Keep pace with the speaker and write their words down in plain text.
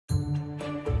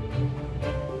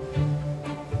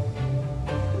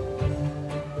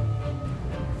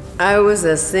I was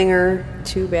a singer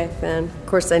too back then. Of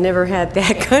course, I never had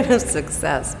that kind of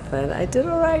success, but I did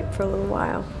all right for a little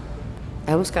while.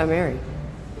 I almost got married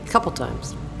a couple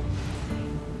times.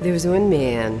 There was one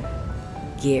man,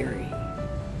 Gary.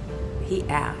 He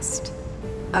asked.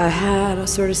 I had a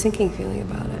sort of sinking feeling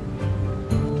about it.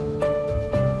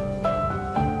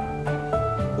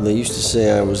 They used to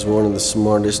say I was one of the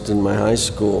smartest in my high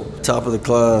school, top of the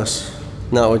class.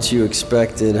 Not what you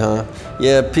expected, huh?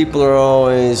 Yeah, people are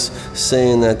always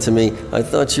saying that to me. I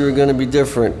thought you were gonna be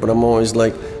different, but I'm always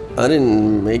like, I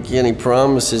didn't make you any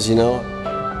promises, you know?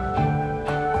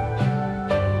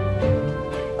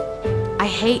 I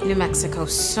hate New Mexico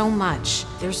so much.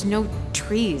 There's no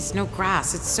trees, no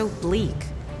grass, it's so bleak.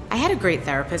 I had a great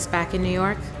therapist back in New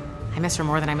York. I miss her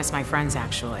more than I miss my friends,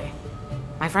 actually.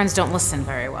 My friends don't listen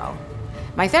very well.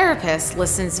 My therapist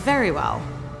listens very well,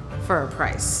 for a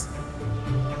price.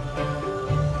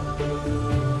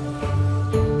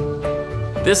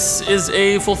 This is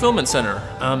a fulfillment center.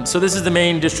 So this is the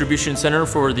main distribution center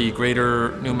for the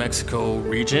greater New Mexico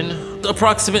region.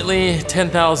 Approximately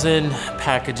 10,000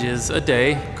 packages a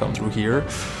day come through here.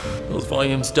 Those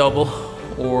volumes double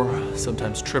or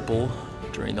sometimes triple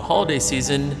during the holiday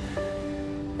season,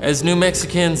 as New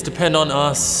Mexicans depend on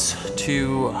us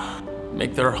to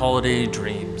make their holiday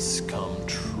dreams come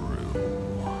true.